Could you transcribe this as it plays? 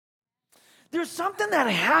There's something that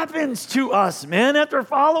happens to us, man, after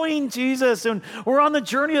following Jesus and we're on the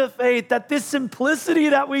journey of faith, that this simplicity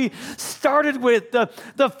that we started with, the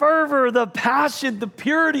fervor, the passion, the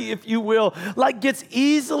purity, if you will, like gets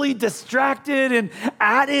easily distracted and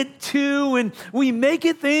added to, and we make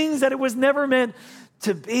it things that it was never meant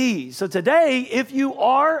to be. So today, if you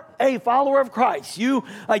are a follower of Christ, you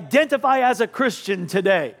identify as a Christian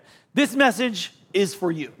today, this message is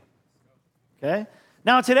for you, okay?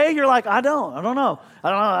 Now today you're like, I don't know.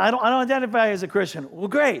 I don't identify as a Christian. Well,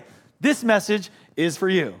 great. This message is for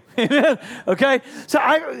you. Okay? So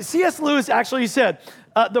C.S. Lewis actually said,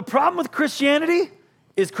 the problem with Christianity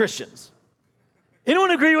is Christians. Anyone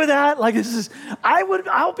agree with that? Like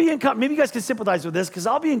I'll be in, maybe you guys can sympathize with this because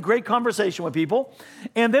I'll be in great conversation with people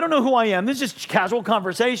and they don't know who I am. This is just casual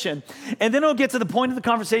conversation. And then it'll get to the point of the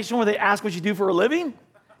conversation where they ask what you do for a living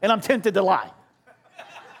and I'm tempted to lie.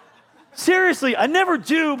 Seriously, I never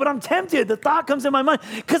do, but I'm tempted. The thought comes in my mind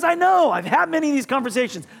because I know I've had many of these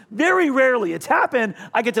conversations. Very rarely it's happened.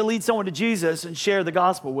 I get to lead someone to Jesus and share the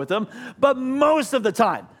gospel with them. But most of the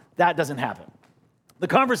time, that doesn't happen. The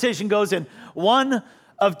conversation goes in one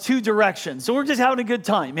of two directions. So we're just having a good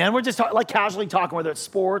time, man. We're just like casually talking, whether it's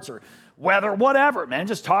sports or weather, whatever, man.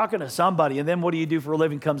 Just talking to somebody. And then what do you do for a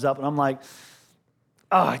living comes up. And I'm like,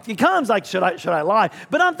 oh, he comes like, should I lie?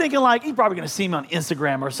 But I'm thinking like, he's probably going to see me on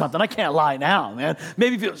Instagram or something. I can't lie now, man.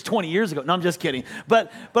 Maybe if it was 20 years ago. No, I'm just kidding.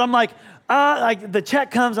 But I'm like the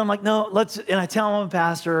check comes. I'm like, no, and I tell him I'm a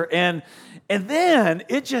pastor. And then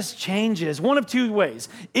it just changes one of two ways.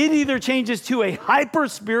 It either changes to a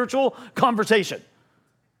hyper-spiritual conversation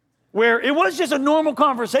where it was just a normal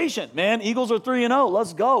conversation. Man, Eagles are 3-0.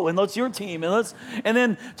 Let's go. And let's your team. And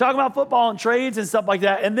then talk about football and trades and stuff like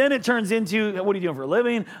that. And then it turns into, what are you doing for a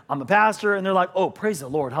living? I'm a pastor. And they're like, oh, praise the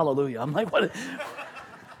Lord. Hallelujah. I'm like,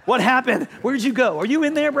 what happened? Where'd you go? Are you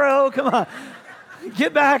in there, bro? Come on.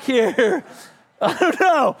 Get back here. I don't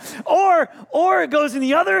know. Or it goes in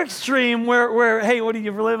the other extreme where hey, what do you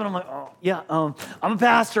do for a living? I'm like, oh, yeah, I'm a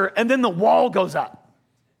pastor. And then the wall goes up.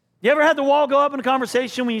 You ever had the wall go up in a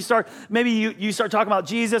conversation when you start, maybe you start talking about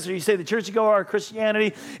Jesus or you say the church you go or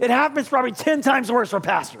Christianity? It happens probably 10 times worse for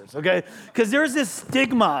pastors, okay? Because there's this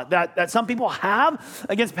stigma that some people have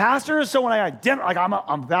against pastors. So when I identify, like I'm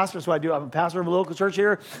a pastor, so I do. I'm a pastor of a local church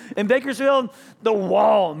here in Bakersfield. The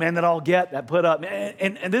wall, man, that I'll get that put up.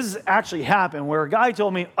 And this has actually happened where a guy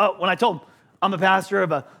told me, when I told him I'm a pastor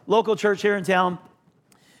of a local church here in town,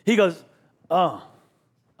 he goes, oh.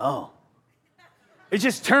 It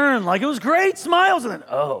just turned like it was great, smiles, and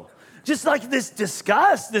then, just like this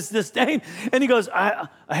disgust, this disdain. And he goes, I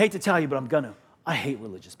hate to tell you, but I hate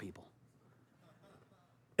religious people.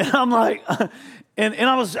 And I'm like, and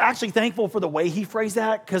I was actually thankful for the way he phrased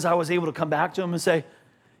that because I was able to come back to him and say,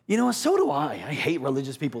 you know what, so do I. I hate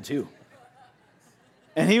religious people too.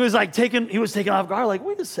 And he was taken off guard, like,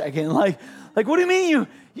 wait a second, like what do you mean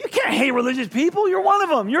you can't hate religious people? You're one of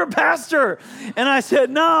them. You're a pastor. And I said,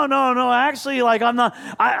 no. Actually, like I'm not.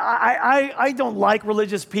 I don't like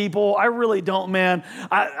religious people. I really don't, man.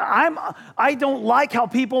 I don't like how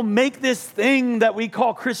people make this thing that we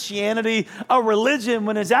call Christianity a religion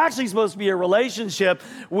when it's actually supposed to be a relationship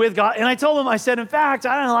with God. And I told him, I said, in fact,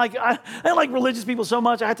 I don't like religious people so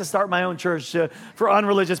much. I had to start my own church for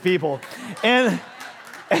unreligious people. And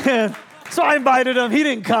so I invited him. He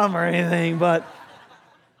didn't come or anything, but.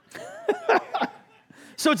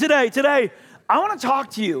 So today, I want to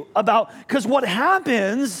talk to you about, because what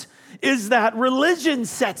happens is that religion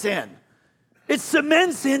sets in. It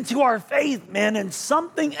cements into our faith, man, and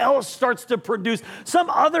something else starts to produce.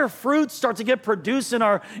 Some other fruits start to get produced in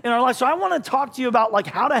our life. So I want to talk to you about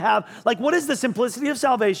how to have, what is the simplicity of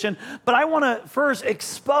salvation, but I want to first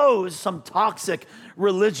expose some toxic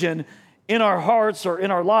religion in our hearts or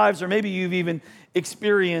in our lives, or maybe you've even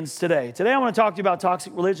experienced today. Today I want to talk to you about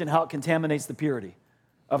toxic religion, how it contaminates the purity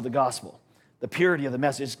of the gospel, the purity of the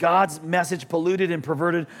message, God's message polluted and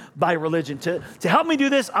perverted by religion. To help me do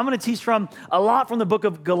this, I'm going to teach from a lot from the book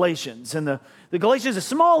of Galatians. And the Galatians is a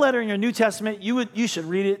small letter in your New Testament. You should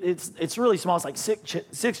read it. It's really small. It's like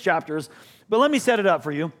six chapters. But let me set it up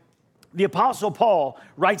for you. The Apostle Paul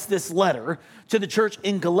writes this letter to the church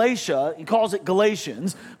in Galatia. He calls it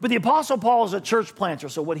Galatians. But the Apostle Paul is a church planter.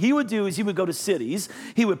 So what he would do is he would go to cities.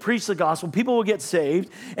 He would preach the gospel. People would get saved.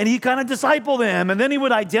 And he kind of disciple them. And then he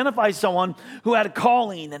would identify someone who had a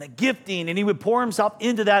calling and a gifting. And he would pour himself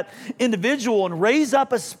into that individual and raise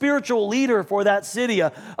up a spiritual leader for that city,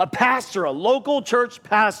 a pastor, a local church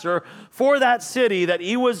pastor for that city that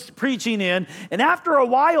he was preaching in. And after a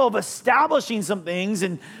while of establishing some things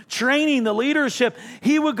and training the leadership,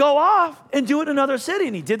 he would go off and do do it in another city.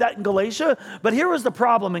 And he did that in Galatia. But here was the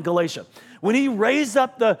problem in Galatia. When he raised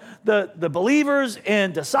up the believers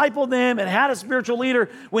and discipled them and had a spiritual leader,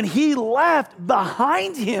 when he left,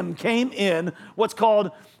 behind him came in what's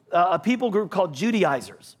called a people group called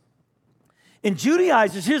Judaizers. And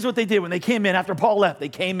Judaizers, here's what they did when they came in after Paul left. They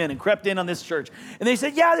came in and crept in on this church. And they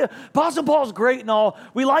said, yeah, the Apostle Paul's great and all.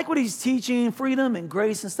 We like what he's teaching, freedom and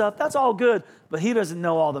grace and stuff. That's all good. But he doesn't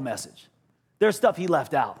know all the message. There's stuff he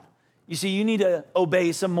left out. You see, you need to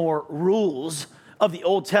obey some more rules of the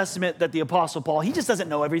Old Testament that the Apostle Paul, he just doesn't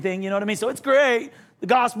know everything, you know what I mean? So it's great, the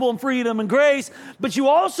gospel and freedom and grace, but you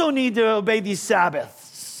also need to obey these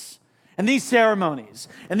Sabbaths and these ceremonies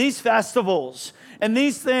and these festivals and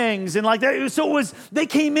these things and like that. So it was, they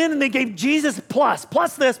came in and they gave Jesus plus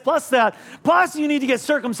this, plus that, plus you need to get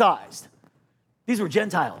circumcised. These were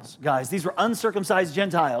Gentiles, guys. These were uncircumcised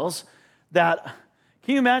Gentiles that,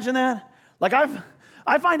 can you imagine that? Like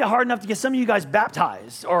I find it hard enough to get some of you guys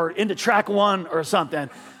baptized or into track 1 or something.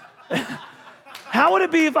 How would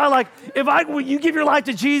it be if you give your life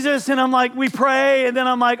to Jesus and I'm like, we pray and then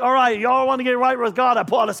I'm like, all right, y'all want to get right with God? I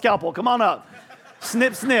pull out a scalpel. Come on up.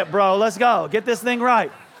 Snip, snip, bro. Let's go. Get this thing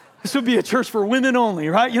right. This would be a church for women only,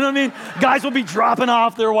 right? You know what I mean? Guys will be dropping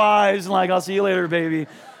off their wives and like, I'll see you later, baby.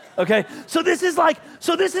 Okay, so this is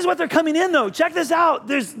what they're coming in though. Check this out.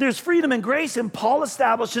 There's freedom and grace, and Paul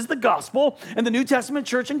establishes the gospel in the New Testament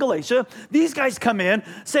church in Galatia. These guys come in,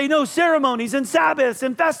 say no ceremonies and Sabbaths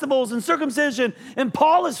and festivals and circumcision, and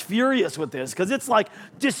Paul is furious with this because it's like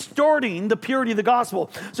distorting the purity of the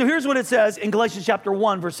gospel. So here's what it says in Galatians chapter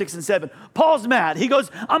 1, verse 6 and 7. Paul's mad. He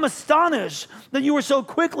goes, I'm astonished that you were so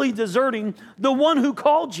quickly deserting the one who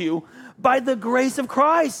called you by the grace of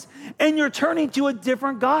Christ, and you're turning to a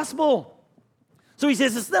different gospel. So he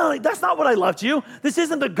says, that's not what I left you. This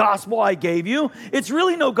isn't the gospel I gave you. It's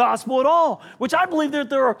really no gospel at all, which I believe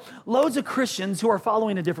that there are loads of Christians who are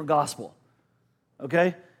following a different gospel,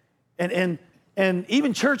 okay? And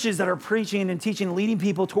even churches that are preaching and teaching, leading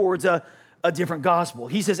people towards a different gospel.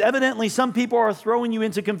 He says, evidently, some people are throwing you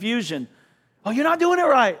into confusion. Oh, you're not doing it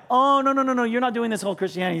right. Oh, no, you're not doing this whole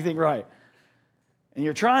Christianity thing right. And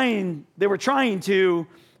they were trying to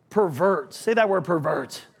pervert. Say that word,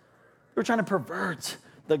 pervert. They were trying to pervert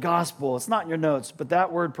the gospel. It's not in your notes, but that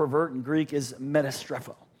word pervert in Greek is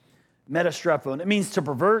metastrepho. Metastrepho. And it means to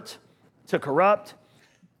pervert, to corrupt,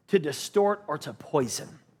 to distort, or to poison.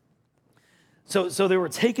 So they were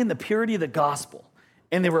taking the purity of the gospel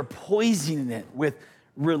and they were poisoning it with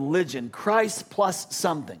religion, Christ plus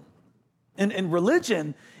something. And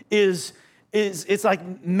religion is it's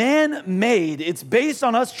like man-made. It's based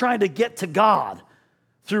on us trying to get to God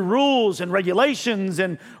through rules and regulations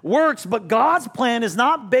and works, but God's plan is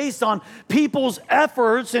not based on people's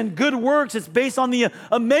efforts and good works. It's based on the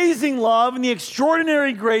amazing love and the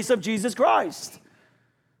extraordinary grace of Jesus Christ.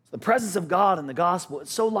 The presence of God in the gospel,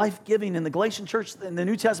 it's so life-giving. In the Galatian church, in the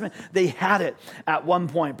New Testament, they had it at one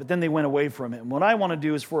point, but then they went away from it. And what I want to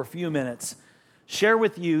do is for a few minutes, share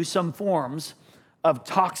with you some forms of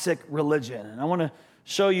toxic religion. And I want to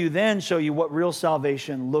show you what real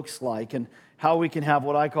salvation looks like and how we can have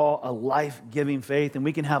what I call a life-giving faith and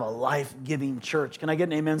we can have a life-giving church. Can I get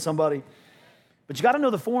an amen, somebody? But you got to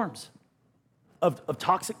know the forms of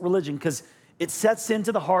toxic religion because it sets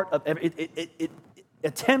into the heart of it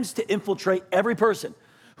attempts to infiltrate every person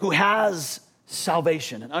who has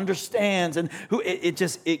salvation and understands and who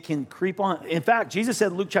it can creep on. In fact, Jesus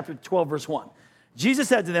said in Luke chapter 12, verse 1, Jesus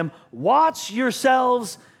said to them, watch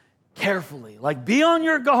yourselves carefully. Like, be on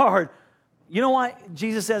your guard. You know why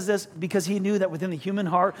Jesus says this? Because he knew that within the human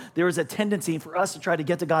heart, there is a tendency for us to try to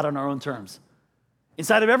get to God on our own terms.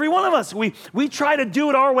 Inside of every one of us, we try to do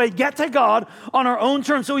it our way, get to God on our own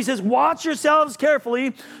terms. So he says, watch yourselves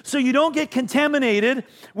carefully so you don't get contaminated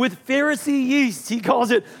with Pharisee yeast. He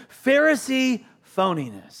calls it Pharisee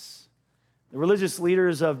phoniness. The religious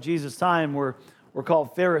leaders of Jesus' time were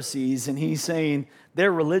called Pharisees, and he's saying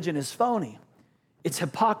their religion is phony. It's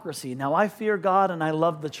hypocrisy. Now, I fear God and I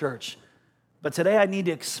love the church, but today I need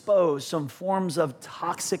to expose some forms of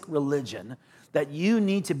toxic religion that you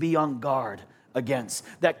need to be on guard against,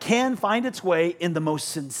 that can find its way in the most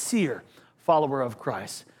sincere follower of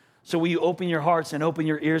Christ. So will you open your hearts and open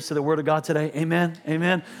your ears to the word of God today? Amen.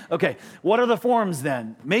 Amen. Okay. What are the forms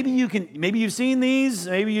then? Maybe you've seen these.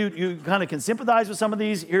 Maybe you kind of can sympathize with some of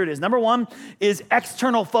these. Here it is. Number one is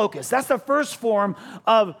external focus. That's the first form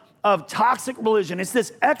of toxic religion. It's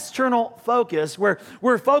this external focus where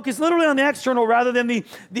we're focused literally on the external rather than the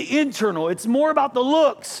internal. It's more about the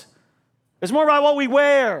looks. It's more about what we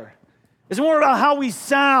wear. It's more about how we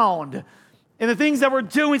sound and the things that we're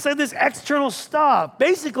doing. It's like this external stuff.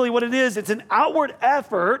 Basically what it is, it's an outward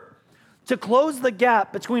effort to close the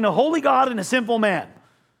gap between a holy God and a sinful man.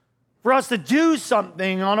 For us to do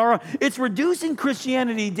something on our own. It's reducing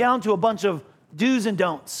Christianity down to a bunch of do's and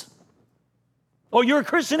don'ts. Oh, you're a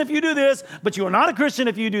Christian if you do this, but you are not a Christian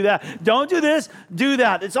if you do that. Don't do this, do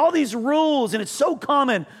that. It's all these rules, and it's so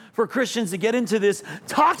common for Christians to get into this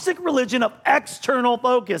toxic religion of external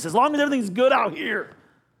focus. As long as everything's good out here,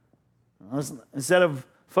 instead of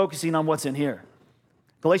focusing on what's in here.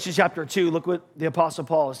 Galatians chapter 2, look what the Apostle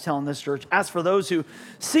Paul is telling this church. As for those who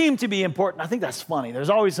seem to be important, I think that's funny.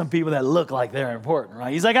 There's always some people that look like they're important,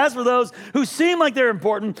 right? He's like, as for those who seem like they're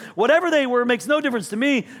important, whatever they were makes no difference to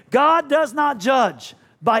me. God does not judge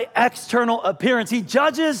by external appearance. He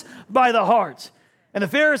judges by the heart. And the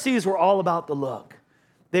Pharisees were all about the look.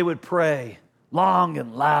 They would pray long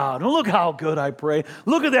and loud. Oh, look how good I pray.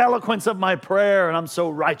 Look at the eloquence of my prayer, and I'm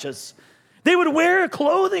so righteous. They would wear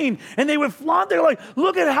clothing and they would flaunt. They're like,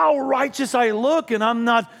 look at how righteous I look and I'm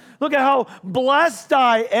not, look at how blessed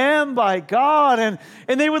I am by God. And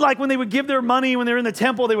they would, like, when they would give their money, when they were in the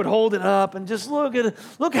temple, they would hold it up and just look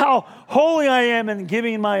how holy I am in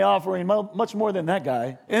giving my offering, much more than that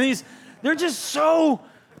guy. And they're just so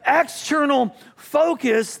external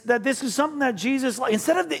focused that this is something that Jesus, like,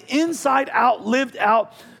 instead of the inside out, lived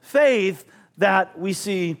out faith that we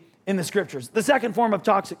see in the scriptures. The second form of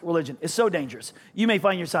toxic religion is so dangerous. You may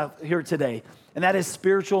find yourself here today, and that is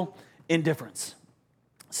spiritual indifference.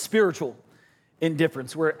 Spiritual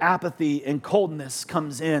indifference, where apathy and coldness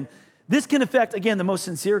comes in. This can affect, again, the most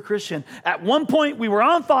sincere Christian. At one point, we were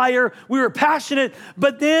on fire, we were passionate,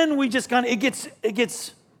 but then we just it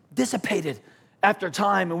gets dissipated after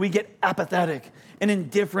time, and we get apathetic and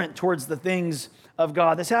indifferent towards the things of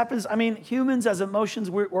God. This happens, humans as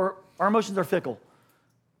emotions, our emotions are fickle.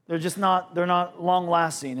 They're not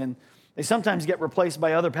long-lasting, and they sometimes get replaced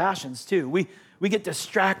by other passions too. We get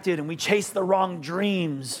distracted and we chase the wrong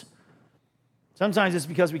dreams. Sometimes it's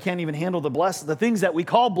because we can't even handle the things that we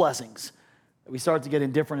call blessings, that we start to get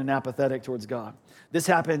indifferent and apathetic towards God. This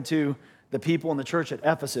happened to the people in the church at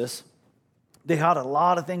Ephesus. They had a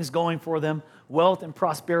lot of things going for them, wealth and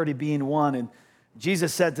prosperity being one, and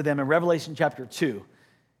Jesus said to them in Revelation chapter 2,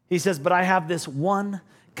 he says, but I have this one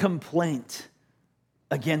complaint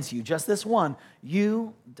against you, just this one.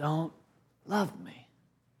 You don't love me.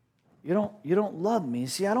 You don't love me.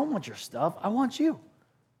 See, I don't want your stuff. I want you.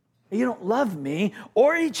 You don't love me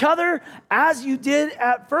or each other as you did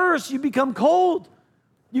at first. You become cold.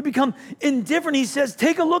 You become indifferent. He says,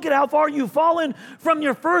 take a look at how far you've fallen from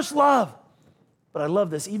your first love. But I love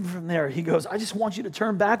this. Even from there, he goes, I just want you to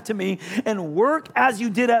turn back to me and work as you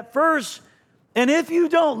did at first. And if you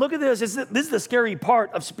don't, look at this. This is the scary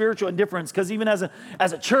part of spiritual indifference, because even as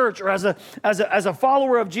a church or as a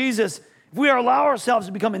follower of Jesus, if we allow ourselves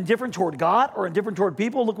to become indifferent toward God or indifferent toward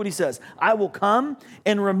people, look what he says. I will come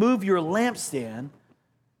and remove your lampstand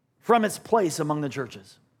from its place among the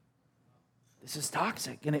churches. This is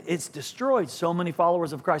toxic, and it's destroyed so many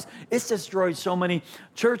followers of Christ. It's destroyed so many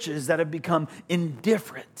churches that have become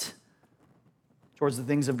indifferent towards the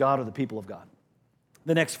things of God or the people of God.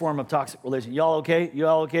 The next form of toxic religion. Y'all okay? You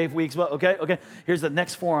all okay if we expose? Okay. Here's the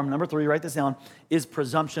next form, number 3, write this down, is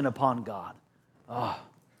presumption upon God.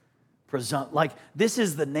 Like, this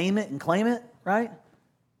is the name it and claim it, right?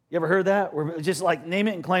 You ever heard that? We're just like, name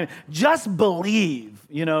it and claim it. Just believe,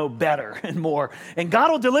 better and more. And God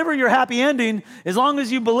will deliver your happy ending as long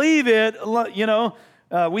as you believe it,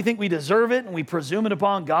 we think we deserve it and we presume it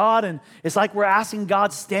upon God. And it's like we're asking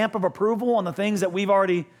God's stamp of approval on the things that we've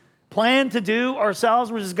already planned to do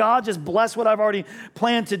ourselves, which is God, just bless what I've already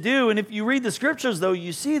planned to do. And if you read the scriptures, though,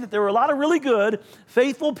 you see that there were a lot of really good,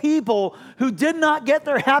 faithful people who did not get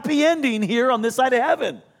their happy ending here on this side of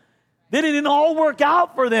heaven. They didn't all work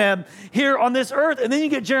out for them here on this earth. And then you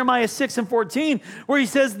get Jeremiah 6:14, where he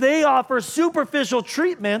says, they offer superficial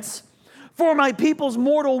treatments for my people's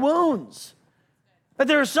mortal wounds. But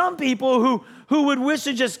there are some people who would wish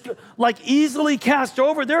to just easily cast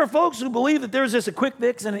over. There are folks who believe that there's just a quick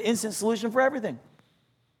fix and an instant solution for everything.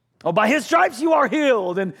 Oh, by his stripes you are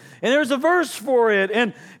healed. And there's a verse for it.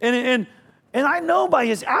 And I know by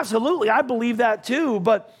his, absolutely, I believe that too.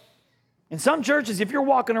 But in some churches, if you're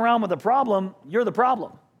walking around with a problem, you're the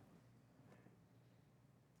problem.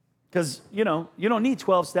 Because, you don't need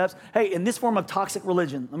 12 steps. Hey, in this form of toxic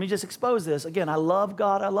religion, let me just expose this. Again, I love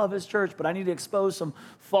God, I love his church, but I need to expose some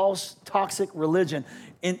false toxic religion.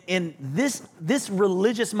 In this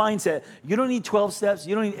religious mindset, you don't need 12 steps,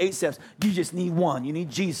 you don't need 8 steps. You just need one. You need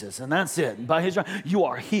Jesus, and that's it. And by his right, you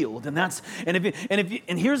are healed. And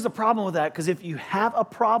here's the problem with that, because if you have a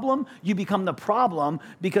problem, you become the problem,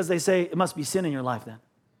 because they say it must be sin in your life then.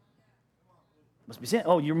 Must be sin.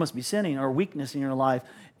 Oh, you must be sinning or weakness in your life.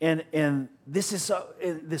 And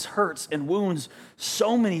this hurts and wounds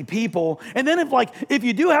so many people. And then if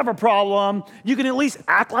you do have a problem, you can at least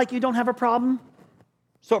act like you don't have a problem.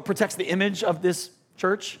 So it protects the image of this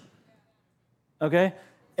church. Okay?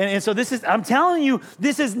 And so I'm telling you,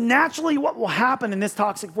 this is naturally what will happen in this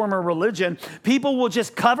toxic form of religion. People will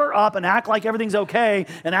just cover up and act like everything's okay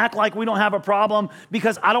and act like we don't have a problem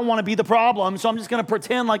because I don't want to be the problem. So I'm just going to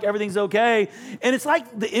pretend like everything's okay. And it's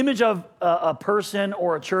like the image of a person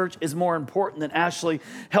or a church is more important than actually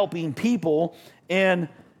helping people. And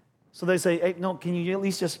so they say, hey, no, can you at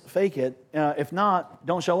least just fake it? If not,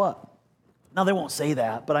 don't show up. Now, they won't say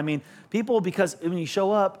that, but I mean, people, because when you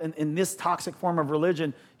show up in this toxic form of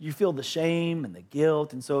religion, you feel the shame and the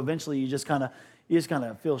guilt, and so eventually you just kind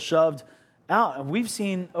of feel shoved out. And we've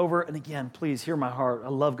seen and again, please hear my heart. I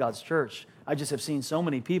love God's church. I just have seen so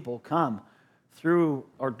many people come through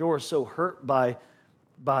our doors so hurt by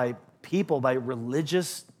people, by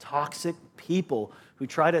religious, toxic people who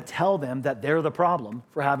try to tell them that they're the problem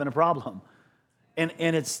for having a problem. And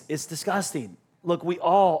it's disgusting. Look, we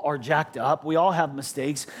all are jacked up. We all have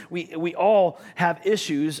mistakes. We all have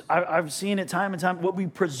issues. I've seen it time and time. What we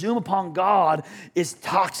presume upon God is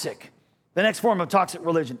toxic. The next form of toxic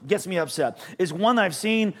religion gets me upset. Is one that I've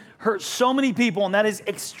seen hurt so many people, and that is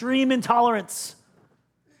extreme intolerance.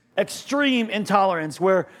 Extreme intolerance,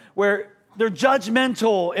 where they're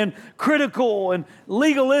judgmental and critical and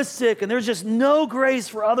legalistic, and there's just no grace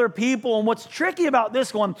for other people. And what's tricky about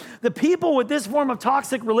this one, the people with this form of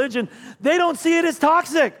toxic religion, they don't see it as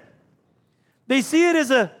toxic. They see it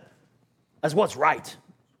as what's right.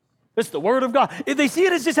 It's the word of God. They see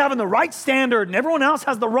it as just having the right standard, and everyone else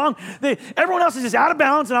has the wrong. Everyone else is just out of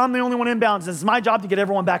bounds, and I'm the only one in bounds. And it's my job to get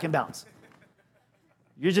everyone back in bounds.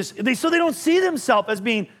 So they don't see themselves as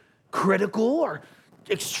being critical or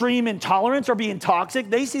extreme intolerance or being toxic.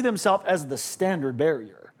 They see themselves as the standard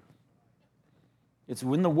barrier. It's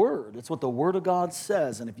in the Word. It's what the Word of God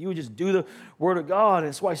says. And if you would just do the Word of God,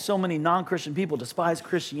 it's why so many non-Christian people despise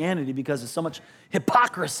Christianity, because there's so much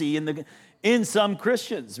hypocrisy in some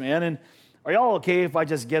Christians, man. And are y'all okay if I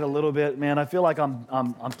just get a little bit, man? I feel like I'm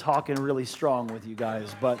talking really strong with you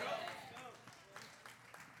guys, but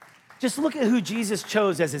just look at who Jesus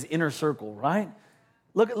chose as his inner circle, right?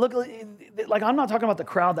 Look, like I'm not talking about the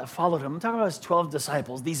crowd that followed him. I'm talking about his 12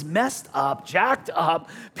 disciples, these messed up, jacked up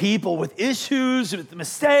people with issues, with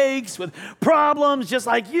mistakes, with problems, just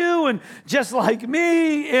like you and just like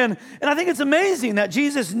me. And I think it's amazing that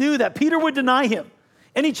Jesus knew that Peter would deny him,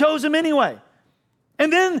 and he chose him anyway.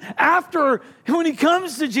 And then when he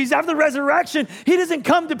comes to Jesus, after the resurrection, he doesn't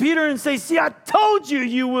come to Peter and say, see, I told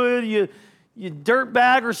you would, you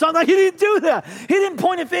dirtbag or something. He didn't do that. He didn't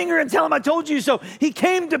point a finger and tell him, I told you so. He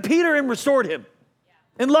came to Peter and restored him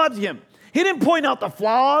and loved him. He didn't point out the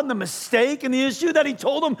flaw and the mistake and the issue that he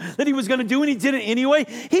told him that he was going to do, and he did it anyway.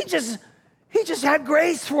 He just had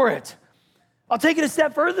grace for it. I'll take it a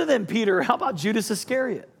step further than Peter. How about Judas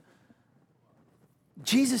Iscariot?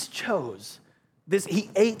 Jesus chose this.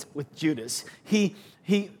 He ate with Judas. He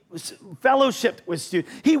fellowshiped with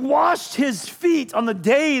Judas. He washed his feet on the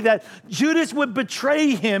day that Judas would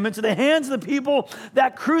betray him into the hands of the people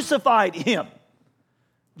that crucified him.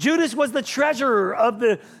 Judas was the treasurer of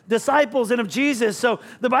the disciples and of Jesus. So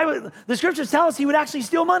the scriptures tell us he would actually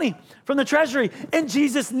steal money from the treasury. And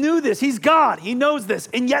Jesus knew this. He's God. He knows this.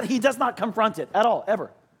 And yet he does not confront it at all,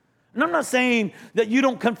 ever. And I'm not saying that you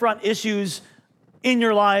don't confront issues in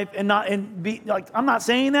your life and be like, I'm not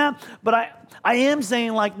saying that, but I am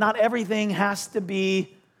saying, like, not everything has to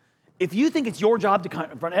be. If you think it's your job to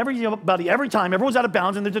confront everybody every time, everyone's out of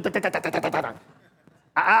bounds, and they're just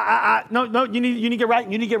no, you need to get right,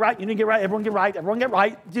 you need to get right, you need to get right, everyone get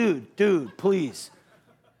right. Dude, please.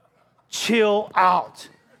 Chill out.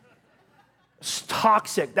 It's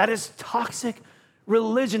toxic. That is toxic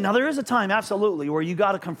religion. Now, there is a time, absolutely, where you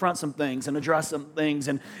got to confront some things and address some things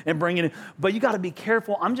and bring it in, but you got to be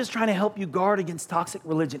careful. I'm just trying to help you guard against toxic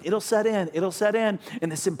religion. It'll set in,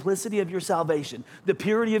 and the simplicity of your salvation, the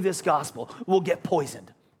purity of this gospel will get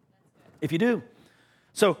poisoned if you do.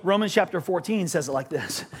 So Romans chapter 14 says it like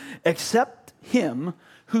this: accept him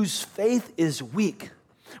whose faith is weak,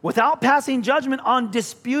 without passing judgment on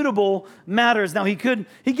disputable matters. Now, he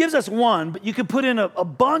gives us one, but you could put in a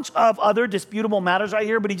bunch of other disputable matters right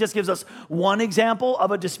here, but he just gives us one example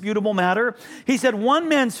of a disputable matter. He said, one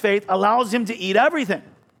man's faith allows him to eat everything,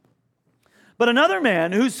 but another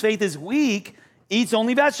man whose faith is weak eats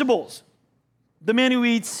only vegetables. The man who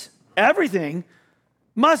eats everything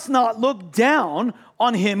must not look down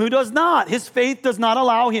on him who does not. His faith does not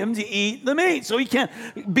allow him to eat the meat, so he can't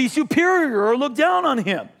be superior or look down on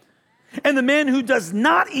him. And the man who does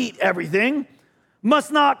not eat everything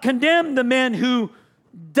must not condemn the man who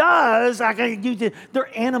does. They're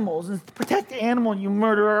animals. And protect the animal, you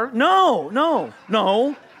murderer. No.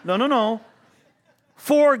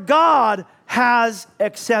 For God has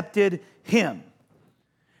accepted him.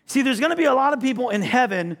 See, there's going to be a lot of people in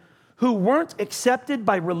heaven who weren't accepted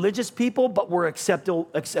by religious people, but were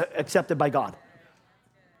accepted by God.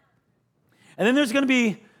 And then there's going to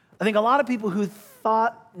be, I think, a lot of people who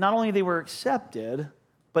thought not only they were accepted,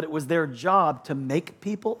 but it was their job to make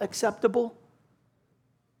people acceptable,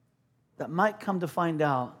 that might come to find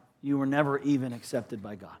out you were never even accepted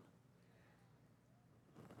by God.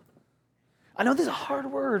 I know this is a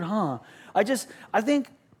hard word, huh?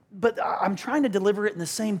 But I'm trying to deliver it in the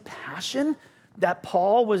same passion that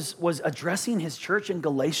Paul was addressing his church in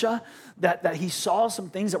Galatia, that he saw some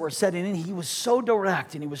things that were setting in. He was so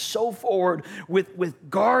direct and he was so forward with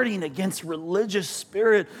guarding against religious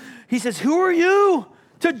spirit. He says, who are you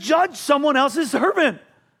to judge someone else's servant?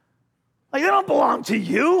 Like, they don't belong to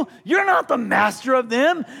you. You're not the master of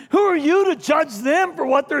them. Who are you to judge them for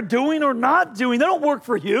what they're doing or not doing? They don't work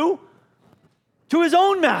for you. To his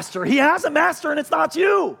own master. He has a master and it's not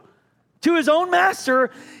you. To his own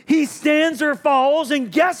master, he stands or falls,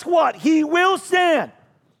 and guess what? He will stand.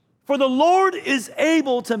 For the Lord is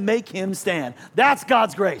able to make him stand. That's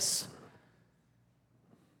God's grace.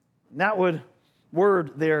 And that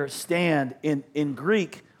word there, stand, in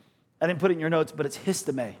Greek, I didn't put it in your notes, but it's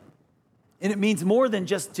histome. And it means more than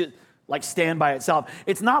just to stand by itself.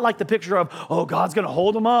 It's not like the picture of, oh, God's going to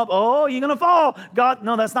hold him up. Oh, you're going to fall. God,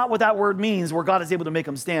 no, that's not what that word means, where God is able to make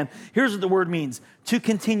him stand. Here's what the word means: to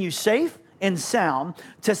continue safe and sound,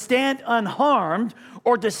 to stand unharmed,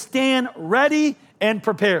 or to stand ready and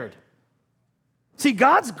prepared. See,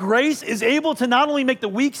 God's grace is able to not only make the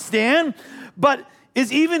weak stand, but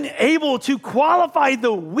is even able to qualify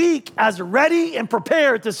the weak as ready and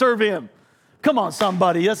prepared to serve him. Come on,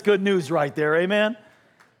 somebody. That's good news right there. Amen.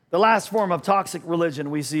 The last form of toxic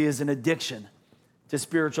religion we see is an addiction to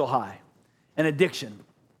spiritual high. An addiction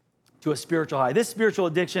to a spiritual high. This spiritual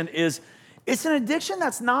addiction it's an addiction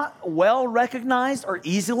that's not well recognized or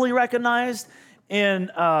easily recognized,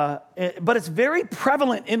 but it's very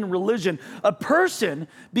prevalent in religion. A person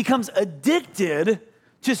becomes addicted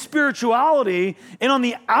to spirituality, and on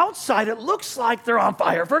the outside, it looks like they're on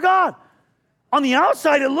fire for God. On the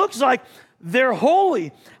outside, it looks like they're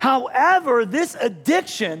holy. However, this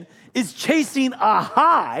addiction is chasing a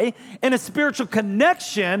high and a spiritual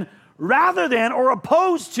connection rather than or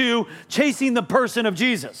opposed to chasing the person of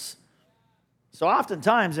Jesus. So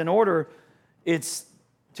oftentimes, in order, it's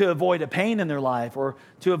to avoid a pain in their life or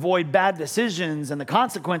to avoid bad decisions and the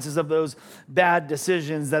consequences of those bad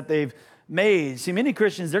decisions that they've made. See, many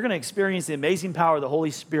Christians, they're going to experience the amazing power of the Holy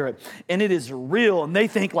Spirit, and it is real, and they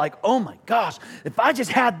think like, oh my gosh, if I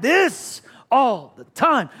just had this all the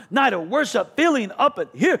time, night of worship, feeling up at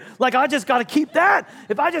here, like I just got to keep that.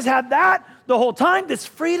 If I just had that the whole time, this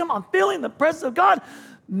freedom, I'm feeling the presence of God,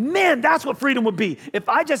 man, that's what freedom would be. If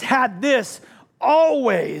I just had this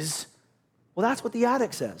always, well, that's what the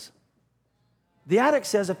addict says. The addict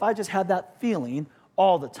says, if I just had that feeling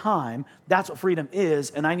all the time, that's what freedom is,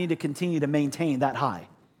 and I need to continue to maintain that high.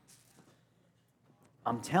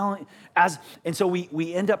 I'm telling you, and so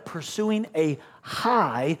we end up pursuing a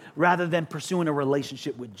high rather than pursuing a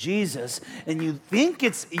relationship with Jesus, and you think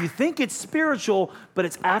it's spiritual, but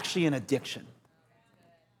it's actually an addiction.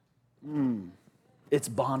 It's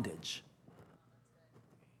bondage.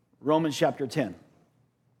 Romans chapter 10,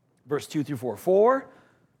 verse 2 through 4. For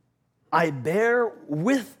I bear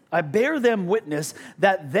them witness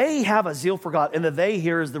that they have a zeal for God. And the they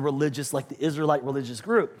here is the religious, like the Israelite religious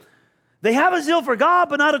group. They have a zeal for God,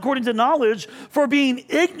 but not according to knowledge, for being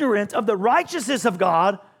ignorant of the righteousness of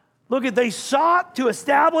God. Look at, they sought to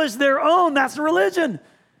establish their own. That's religion.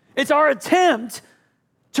 It's our attempt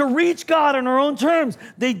to reach God on our own terms.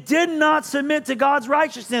 They did not submit to God's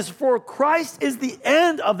righteousness, for Christ is the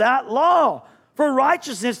end of that law. For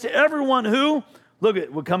righteousness to everyone who, look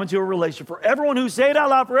at, we're coming to a relation. For everyone who, say it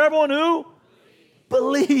out loud, for everyone who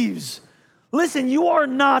believes. Listen, you are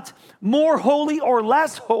not more holy or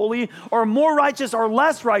less holy, or more righteous or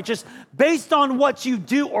less righteous based on what you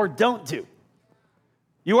do or don't do.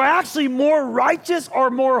 You are actually more righteous or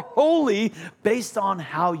more holy based on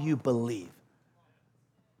how you believe.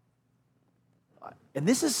 And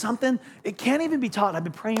this is something, it can't even be taught. I've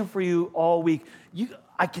been praying for you all week.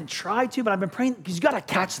 I can try to, but I've been praying because you got to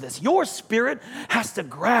catch this. Your spirit has to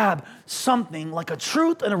grab something like a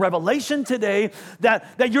truth and a revelation today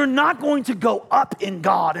that you're not going to go up in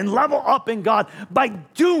God and level up in God by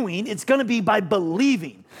doing. It's going to be by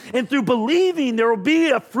believing. And through believing, there will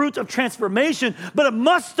be a fruit of transformation, but it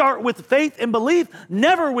must start with faith and belief,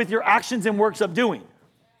 never with your actions and works of doing.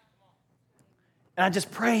 And I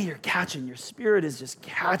just pray you're catching, your spirit is just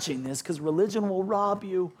catching this, because religion will rob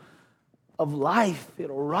you of life.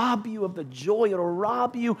 It'll rob you of the joy. It'll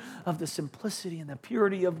rob you of the simplicity and the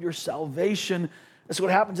purity of your salvation. That's what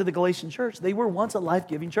happened to the Galatian church. They were once a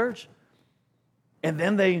life-giving church. And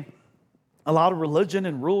then they allowed religion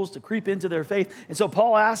and rules to creep into their faith. And so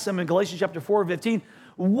Paul asks them in Galatians chapter 4:15,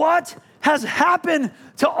 what has happened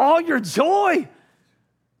to all your joy?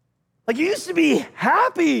 Like, you used to be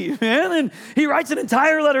happy, man. And he writes an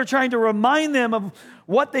entire letter trying to remind them of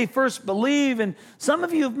what they first believe. And some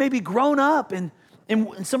of you have maybe grown up in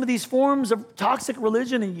some of these forms of toxic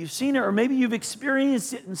religion, and you've seen it, or maybe you've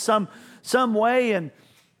experienced it in some way. And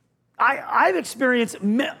I've experienced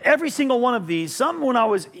every single one of these. Some when I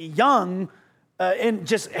was young and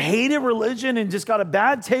just hated religion and just got a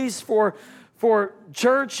bad taste for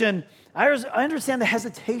church. And I understand the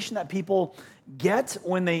hesitation that people get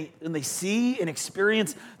when they see and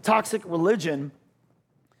experience toxic religion.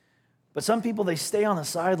 But some people, they stay on the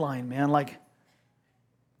sideline, man. Like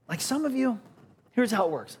some of you, here's how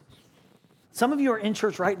it works. Some of you are in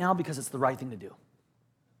church right now because it's the right thing to do.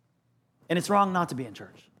 And it's wrong not to be in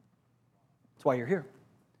church. That's why you're here.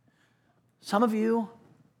 Some of you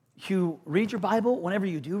read your Bible whenever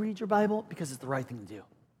you do read your Bible because it's the right thing to do.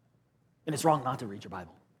 And it's wrong not to read your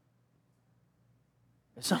Bible.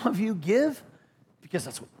 And some of you give because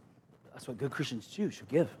that's what good Christians do, should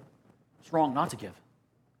give. It's wrong not to give.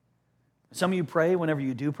 Some of you pray whenever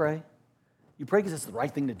you do pray. You pray because it's the right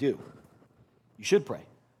thing to do. You should pray.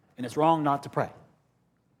 And it's wrong not to pray.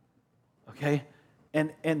 Okay?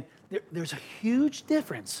 And there's a huge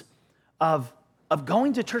difference of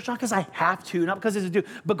going to church, not because I have to, not because it's a do,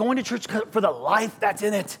 but going to church for the life that's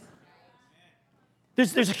in it.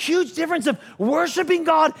 There's a huge difference of worshiping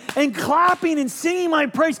God and clapping and singing my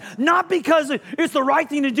praise, not because it's the right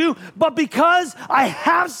thing to do, but because I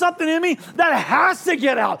have something in me that has to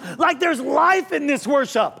get out. Like there's life in this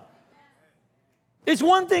worship. It's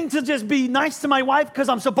one thing to just be nice to my wife because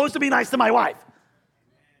I'm supposed to be nice to my wife.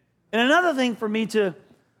 And another thing for me to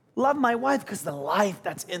love my wife because the life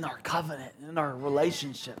that's in our covenant, in our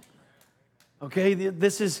relationship. Okay,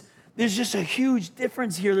 there's just a huge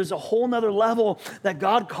difference here. There's a whole nother level that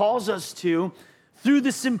God calls us to through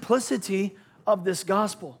the simplicity of this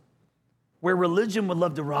gospel, where religion would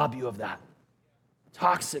love to rob you of that.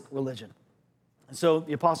 Toxic religion. And so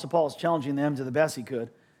the Apostle Paul is challenging them to the best he could.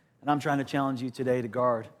 And I'm trying to challenge you today to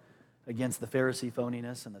guard against the Pharisee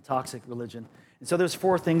phoniness and the toxic religion. And so there's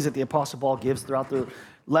 4 things that the Apostle Paul gives throughout the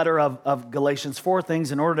letter of Galatians. 4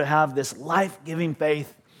 things in order to have this life-giving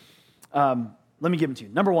faith. Let me give them to you.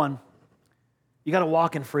 Number 1, you got to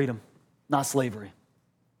walk in freedom, not slavery.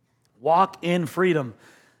 Walk in freedom.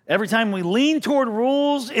 Every time we lean toward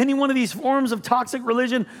rules, any one of these forms of toxic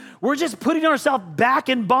religion, we're just putting ourselves back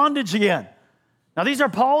in bondage again. Now, these are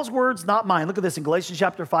Paul's words, not mine. Look at this in Galatians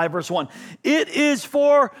chapter 5, verse 1. It is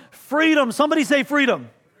for freedom. Somebody say freedom.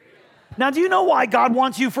 Now, do you know why God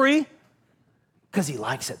wants you free? Because he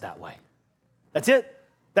likes it that way. That's it.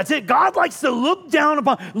 That's it. God likes to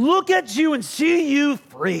look at you and see you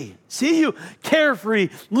free. See you carefree,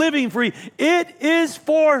 living free. It is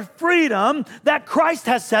for freedom that Christ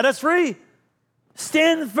has set us free.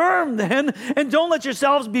 Stand firm then, and don't let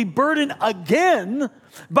yourselves be burdened again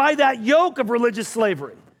by that yoke of religious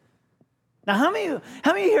slavery. Now, how many of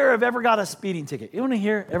you here have ever got a speeding ticket? Anyone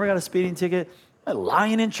here ever got a speeding ticket?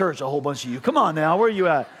 Lying in church, a whole bunch of you. Come on now, where are you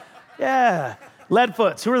at? Yeah.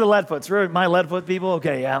 Leadfoots. Who are the Leadfoots? Who are my Leadfoot people?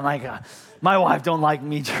 Okay, yeah, my God. My wife don't like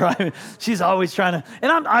me driving. She's always trying to,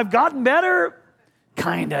 and I've gotten better,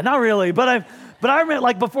 kinda, not really, but I remember,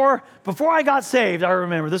 like before I got saved, I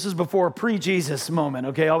remember, this is before pre-Jesus moment,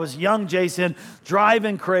 okay? I was young Jason,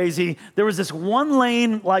 driving crazy. There was this one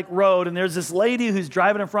lane like road, and there's this lady who's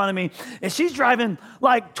driving in front of me, and she's driving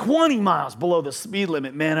like 20 miles below the speed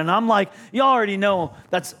limit, man. And I'm like, you already know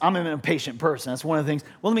I'm an impatient person. That's one of the things.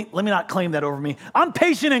 Well, let me not claim that over me. I'm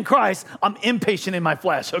patient in Christ. I'm impatient in my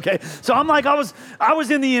flesh, okay? So I'm like, I was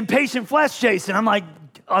in the impatient flesh, Jason. I'm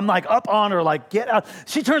like up on her, like, get out.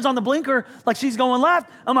 She turns on the blinker like she's going left.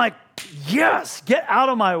 I'm like, yes, get out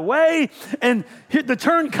of my way. And the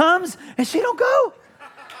turn comes and she don't go.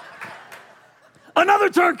 Another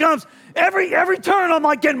turn comes every turn, I'm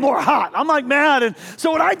like getting more hot. I'm like mad. And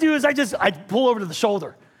so what I do is I pull over to the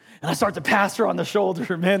shoulder and I start to pass her on the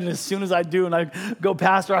shoulder, man. And as soon as I do and I go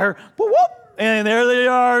past her, I hear, whoop, whoop. And there they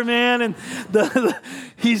are, man. And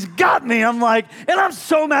he's got me. I'm like, and I'm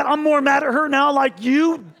so mad. I'm more mad at her now. Like,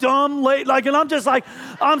 you dumb lady. Like, and I'm just like,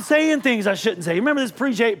 I'm saying things I shouldn't say. Remember this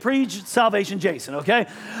pre-salvation Jason, okay?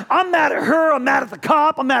 I'm mad at her. I'm mad at the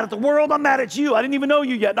cop. I'm mad at the world. I'm mad at you. I didn't even know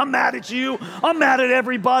you yet. I'm mad at you. I'm mad at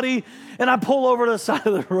everybody. And I pull over to the side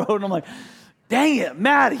of the road and I'm like, dang it,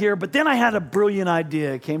 mad here. But then I had a brilliant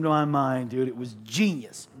idea. It came to my mind, dude. It was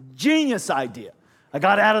genius idea. I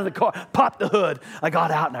got out of the car, popped the hood. I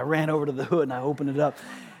got out and I ran over to the hood and I opened it up.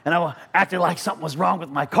 And I acted like something was wrong with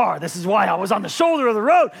my car. This is why I was on the shoulder of the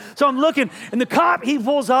road. So I'm looking, and the cop, he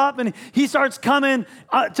pulls up and he starts coming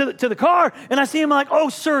to the car. And I see him like, oh,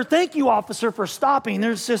 sir, thank you, officer, for stopping.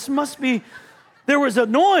 There was a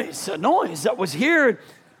noise that was here.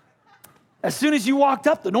 As soon as you walked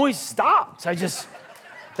up, the noise stopped.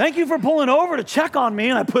 Thank you for pulling over to check on me.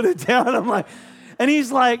 And I put it down. I'm like, and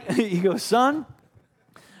he goes, son,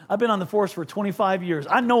 I've been on the force for 25 years.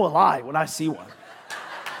 I know a lie when I see one.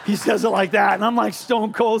 He says it like that, and I'm like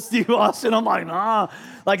Stone Cold Steve Austin. I'm like, nah.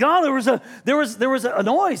 Like, no, there was a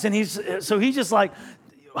noise, and he just like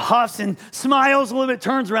huffs and smiles a little bit,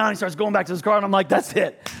 turns around, and starts going back to his car, and I'm like, that's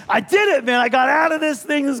it. I did it, man. I got out of this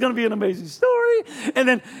thing. This is gonna be an amazing story.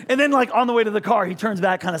 And then like on the way to the car, he turns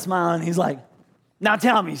back, kind of smiling. He's like, now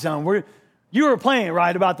tell me, son, you were playing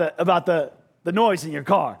right about the noise in your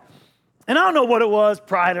car. And I don't know what it was,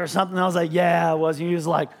 pride or something. I was like, yeah, it was. And he was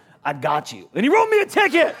like, I got you. And he wrote me a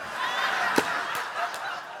ticket.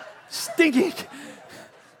 Stinking.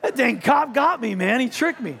 That dang cop got me, man. He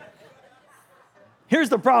tricked me. Here's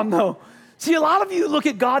the problem, though. See, a lot of you look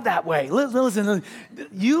at God that way. Listen,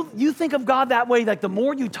 you think of God that way, like the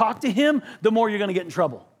more you talk to him, the more you're going to get in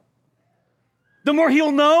trouble. The more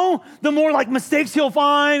he'll know, the more like mistakes he'll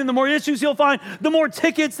find, and the more issues he'll find, the more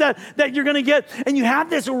tickets that you're going to get. And you have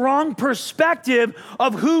this wrong perspective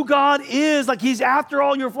of who God is, like he's after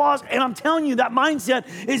all your flaws. And I'm telling you, that mindset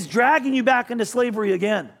is dragging you back into slavery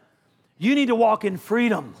again. You need to walk in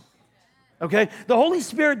freedom, okay? The Holy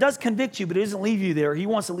Spirit does convict you, but it doesn't leave you there. He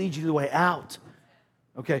wants to lead you the way out,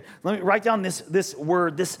 okay? Let me write down this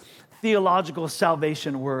word, this theological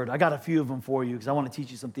salvation word. I got a few of them for you because I want to teach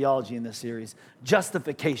you some theology in this series.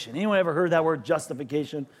 Justification. Anyone ever heard that word,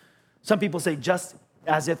 justification? Some people say just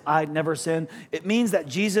as if I'd never sinned. It means that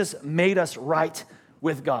Jesus made us right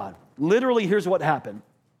with God. Literally, here's what happened.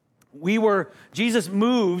 Jesus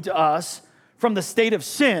moved us from the state of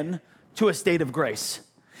sin to a state of grace.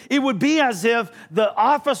 It would be as if the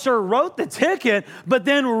officer wrote the ticket, but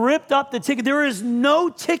then ripped up the ticket. There is no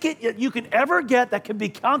ticket that you can ever get that can be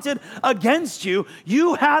counted against you.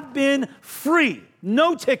 You have been free.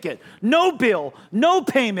 No ticket, no bill, no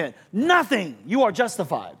payment, nothing. You are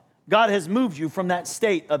justified. God has moved you from that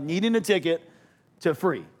state of needing a ticket to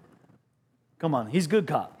free. Come on, he's good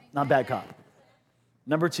cop, not bad cop.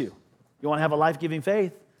 Number 2, you want to have a life-giving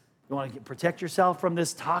faith. You want to protect yourself from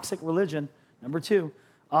this toxic religion. Number 2,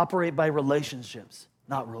 operate by relationships,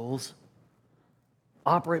 not rules.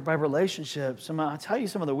 Operate by relationships. I'll tell you,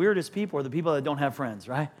 some of the weirdest people are the people that don't have friends,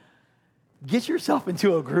 right? Get yourself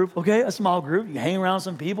into a group, okay? A small group. You hang around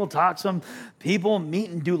some people, talk to some people, meet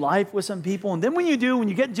and do life with some people. And then when you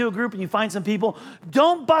get into a group and you find some people,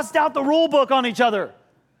 don't bust out the rule book on each other.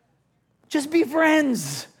 Just be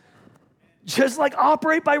friends. Just like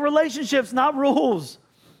operate by relationships, not rules.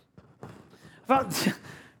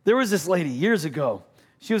 There was this lady years ago.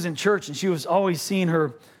 She was in church and she was always seeing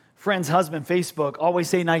her friend's husband, Facebook, always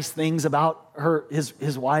say nice things about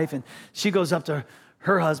his wife. And she goes up to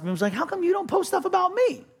her husband and was like, how come you don't post stuff about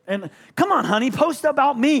me? And come on, honey, post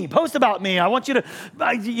about me. Post about me. I want you to,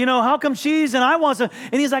 how come she's and I want to.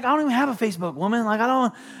 And he's like, I don't even have a Facebook, woman. Like,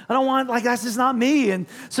 I don't want, like, that's just not me. And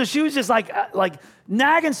so she was just like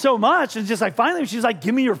nagging so much. And just like, finally, she's like,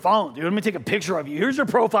 give me your phone, dude. Let me take a picture of you. Here's your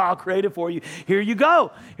profile created for you. Here you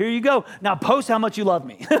go. Now post how much you love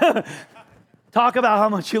me. Talk about how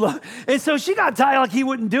much you love. And so she got tired, like he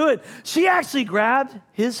wouldn't do it. She actually grabbed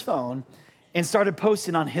his phone and started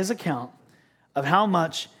posting on his account of how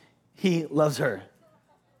much he loves her.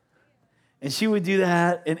 And she would do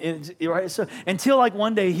that, right? So until like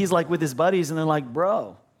one day he's like with his buddies and they're like,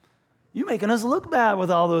 bro, you making us look bad with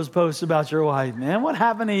all those posts about your wife, man. What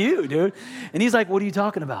happened to you, dude? And he's like, what are you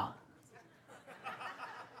talking about?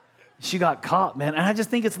 She got caught, man. And I just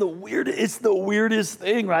think it's the weirdest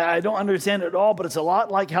thing, right? I don't understand it at all, but it's a lot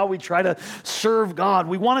like how we try to serve God.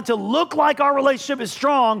 We want it to look like our relationship is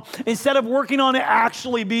strong instead of working on it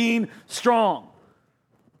actually being strong.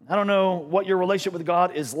 I don't know what your relationship with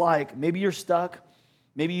God is like. Maybe you're stuck.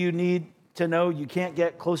 Maybe you need to know you can't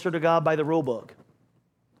get closer to God by the rule book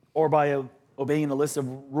or by obeying a list of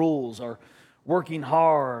rules or working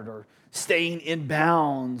hard or staying in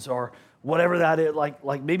bounds or whatever that is.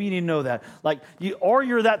 Like maybe you need to know that. Or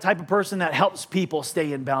you're that type of person that helps people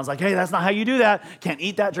stay in bounds. Like, hey, that's not how you do that. Can't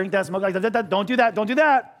eat that, drink that, smoke like that. Don't do that. Don't do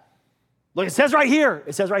that. Look, it says right here.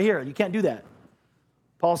 It says right here. You can't do that.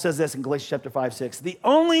 Paul says this in Galatians chapter 5, 6. The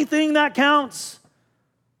only thing that counts,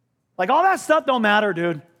 like all that stuff don't matter,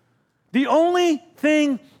 dude. The only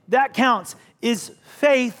thing that counts is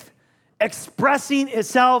faith expressing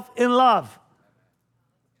itself in love.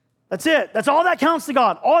 That's it. That's all that counts to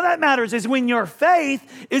God. All that matters is when your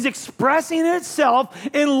faith is expressing itself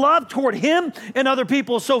in love toward Him and other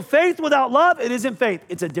people. So faith without love, it isn't faith.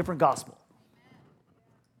 It's a different gospel.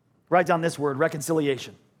 Write down this word,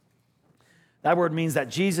 reconciliation. That word means that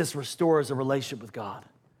Jesus restores a relationship with God.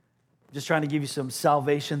 I'm just trying to give you some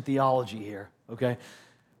salvation theology here, okay?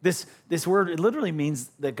 This word, it literally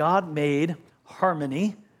means that God made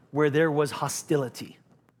harmony where there was hostility.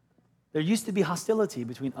 There used to be hostility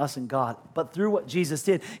between us and God, but through what Jesus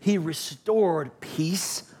did, He restored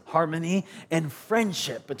peace, harmony, and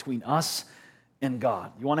friendship between us and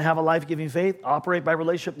God. You want to have a life-giving faith? Operate by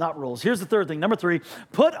relationship, not rules. Here's the third thing. Number 3,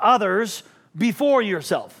 put others before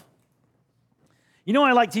yourself. You know,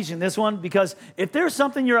 I like teaching this one because if there's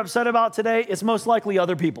something you're upset about today, it's most likely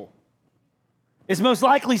other people. It's most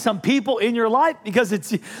likely some people in your life because it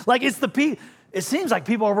seems like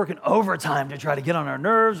people are working overtime to try to get on our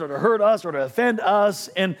nerves or to hurt us or to offend us.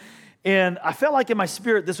 And I felt like in my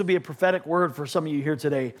spirit, this would be a prophetic word for some of you here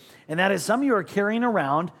today. And that is some of you are carrying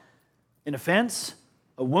around an offense,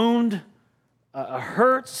 a wound, a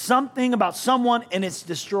hurt, something about someone, and it's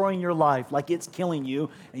destroying your life, like it's killing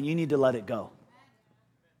you, and you need to let it go.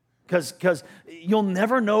 Because you'll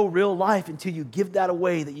never know real life until you give that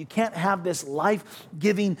away, that you can't have this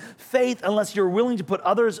life-giving faith unless you're willing to put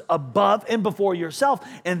others above and before yourself.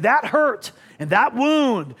 And that hurt and that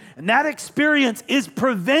wound and that experience is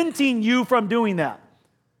preventing you from doing that.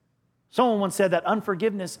 Someone once said that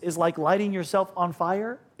unforgiveness is like lighting yourself on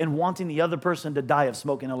fire and wanting the other person to die of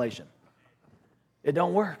smoke inhalation. It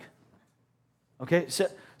don't work. Okay,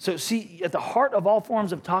 so see, at the heart of all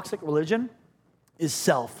forms of toxic religion is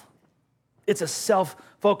self. It's a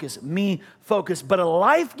self-focus, me-focus. But a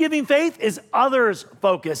life-giving faith is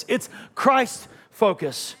others-focus. It's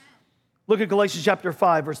Christ-focus. Look at Galatians chapter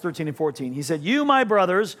 5, verse 13 and 14. He said, you, my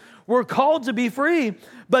brothers, were called to be free,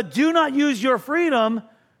 but do not use your freedom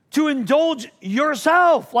to indulge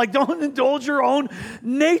yourself. Like, don't indulge your own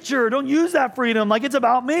nature. Don't use that freedom like it's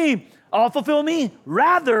about me. I'll fulfill me.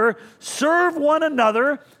 Rather, serve one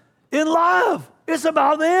another in love. It's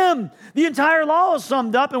about them. The entire law is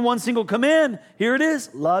summed up in one single command. Here it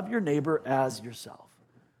is. Love your neighbor as yourself.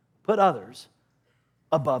 Put others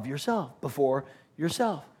above yourself, before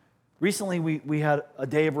yourself. Recently, we had a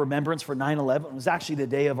day of remembrance for 9/11. It was actually the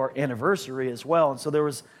day of our anniversary as well. And so there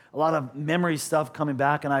was a lot of memory stuff coming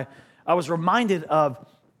back. And I was reminded of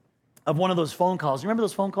one of those phone calls. You remember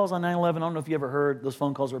those phone calls on 9/11? I don't know if you ever heard those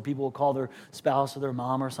phone calls where people will call their spouse or their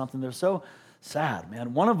mom or something. They're so sad,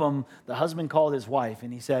 man. One of them, the husband called his wife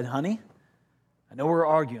and he said, honey, I know we were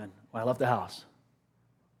arguing when I left the house.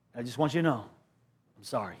 I just want you to know, I'm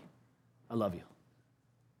sorry. I love you.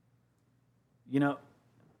 You know,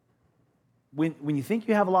 when you think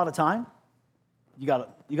you have a lot of time, you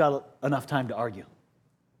got enough time to argue.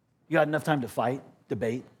 You got enough time to fight,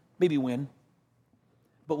 debate, maybe win.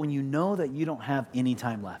 But when you know that you don't have any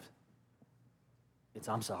time left, it's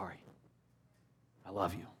I'm sorry. I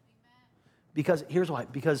love you. Because here's why.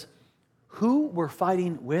 Because who we're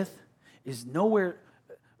fighting with is nowhere,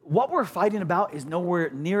 what we're fighting about is nowhere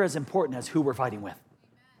near as important as who we're fighting with.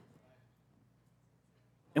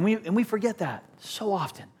 And we forget that so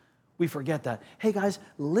often. We forget that. Hey guys,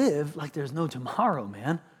 live like there's no tomorrow,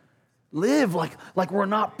 man. Live like we're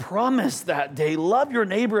not promised that day. Love your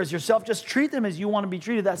neighbor as yourself. Just treat them as you want to be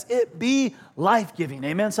treated. That's it. Be life-giving.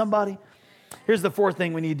 Amen, somebody? Here's the fourth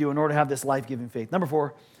thing we need to do in order to have this life-giving faith. Number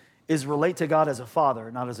 4 is relate to God as a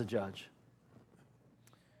father, not as a judge.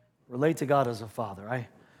 Relate to God as a father.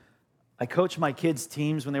 I coached my kids'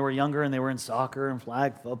 teams when they were younger, and they were in soccer and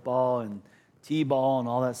flag football and t-ball and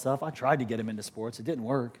all that stuff. I tried to get them into sports. It didn't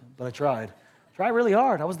work, but I tried. Tried really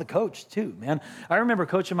hard. I was the coach too, man. I remember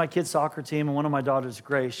coaching my kids' soccer team, and one of my daughters,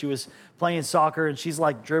 Grace, she was playing soccer, and she's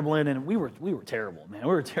like dribbling, and we were terrible, man.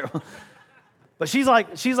 We were terrible. But she's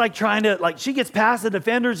like trying to, like, she gets past the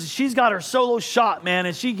defenders and she's got her solo shot, man.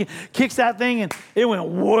 And she kicks that thing and it went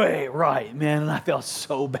way right, man. And I felt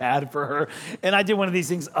so bad for her. And I did one of these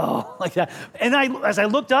things, like that. And as I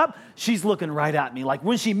looked up, she's looking right at me. Like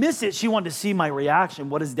when she missed it, she wanted to see my reaction.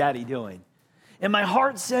 What is daddy doing? And my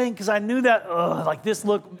heart sank because I knew that,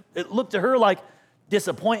 it looked to her like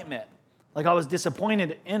disappointment. Like I was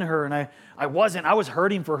disappointed in her and I was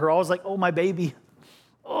hurting for her. I was like, oh, my baby,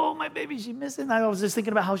 she missed it. And I was just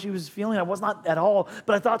thinking about how she was feeling. I was not at all.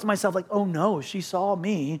 But I thought to myself, like, oh, no, she saw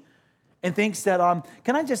me and thinks that,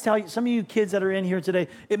 can I just tell you, some of you kids that are in here today,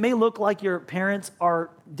 it may look like your parents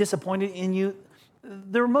are disappointed in you.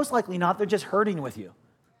 They're most likely not. They're just hurting with you.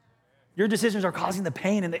 Your decisions are causing the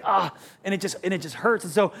pain and it just hurts.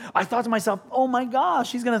 And so I thought to myself, oh my gosh,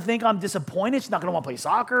 she's going to think I'm disappointed. She's not going to want to play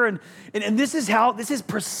soccer. And this is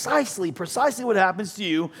precisely what happens to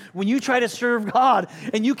you when you try to serve God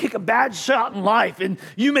and you kick a bad shot in life and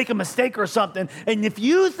you make a mistake or something. And if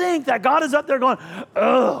you think that God is up there going,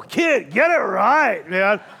 oh, kid, get it right,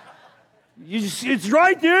 man. It's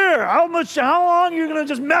right there. How long are you going to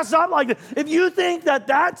just mess up like that? If you think that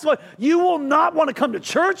that's what, you will not want to come to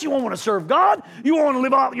church. You won't want to serve God. You won't want to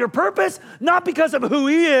live out your purpose, not because of who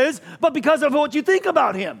he is, but because of what you think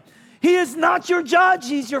about him. He is not your judge.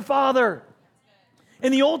 He's your father.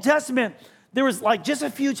 In the Old Testament, there was like just a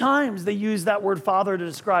few times they used that word father to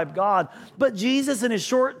describe God. But Jesus in his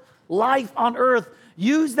short life on earth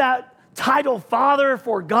used that title Father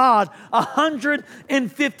for God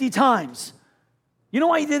 150 times. You know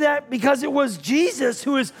why he did that? Because it was Jesus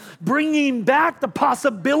who is bringing back the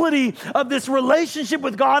possibility of this relationship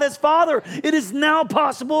with God as Father. It is now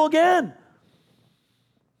possible again.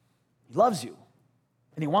 He loves you,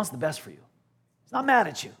 and he wants the best for you. He's not mad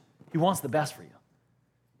at you. He wants the best for you.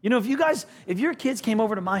 You know, if your kids came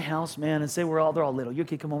over to my house, man, and say they're all little, your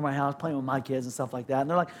kid come over to my house playing with my kids and stuff like that, and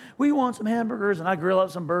they're like, we want some hamburgers, and I grill up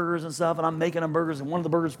some burgers and stuff, and I'm making them burgers, and one of the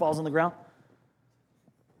burgers falls on the ground.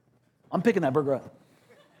 I'm picking that burger up.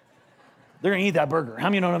 They're going to eat that burger. How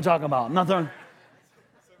many know what I'm talking about? I'm not throwing.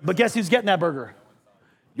 But guess who's getting that burger?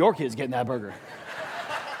 Your kid's getting that burger.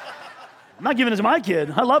 I'm not giving it to my kid.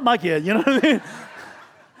 I love my kid. You know what I mean?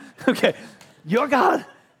 Okay. Your God,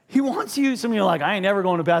 he wants you. Some of you are like, I ain't never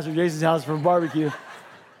going to Pastor Jason's house for a barbecue.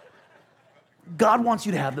 God wants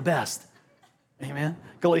you to have the best. Amen.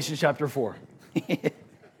 Galatians chapter 4.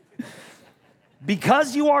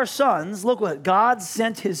 Because you are sons, look what God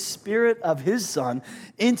sent his spirit of his son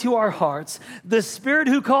into our hearts, the spirit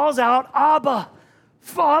who calls out, Abba,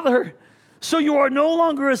 Father. So you are no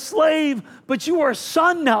longer a slave, but you are a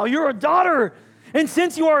son now. You're a daughter. And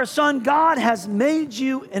since you are a son, God has made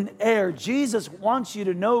you an heir. Jesus wants you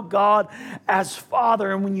to know God as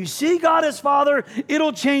Father. And when you see God as Father,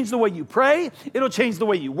 it'll change the way you pray. It'll change the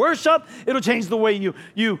way you worship. It'll change the way you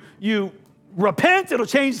repent. It'll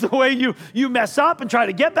change the way you mess up and try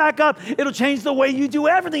to get back up. It'll change the way you do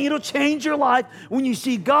everything. It'll change your life when you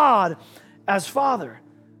see God as Father.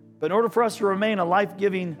 But in order for us to remain a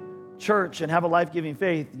life-giving church and have a life-giving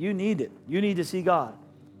faith, you need it. You need to see God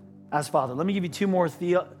as Father. Let me give you two more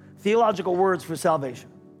theological words for salvation.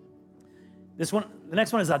 The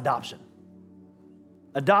next one is adoption.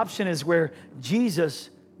 Adoption is where Jesus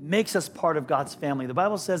makes us part of God's family. The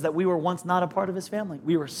Bible says that we were once not a part of his family.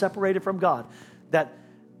 We were separated from God, that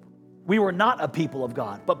we were not a people of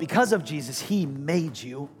God. But because of Jesus, he made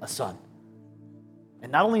you a son.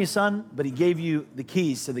 And not only a son, but he gave you the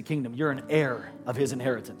keys to the kingdom. You're an heir of his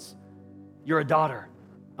inheritance. You're a daughter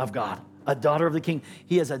of God, a daughter of the King.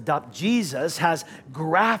 Jesus has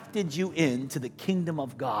grafted you into the kingdom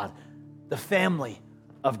of God, the family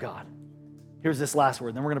of God. Here's this last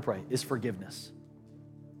word, then we're going to pray, is forgiveness.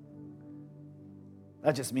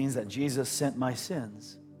 That just means that Jesus sent my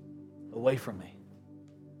sins away from me.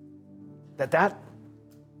 That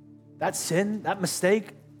sin, that mistake,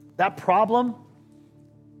 that problem,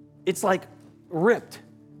 it's like ripped.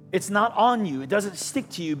 It's not on you. It doesn't stick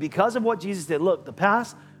to you because of what Jesus did. Look, the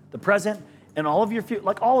past, the present, and all of your future,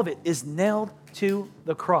 like all of it is nailed to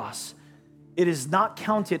the cross. It is not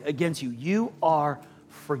counted against you. You are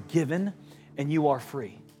forgiven and you are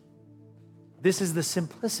free. This is the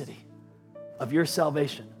simplicity of your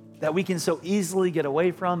salvation that we can so easily get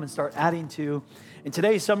away from and start adding to. And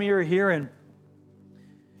today, some of you are here and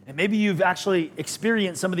maybe you've actually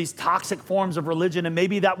experienced some of these toxic forms of religion, and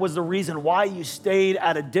maybe that was the reason why you stayed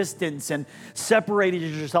at a distance and separated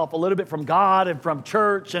yourself a little bit from God and from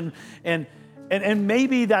church, and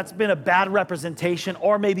maybe that's been a bad representation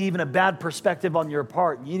or maybe even a bad perspective on your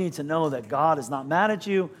part. You need to know that God is not mad at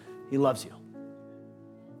you. He loves you.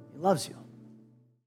 He loves you.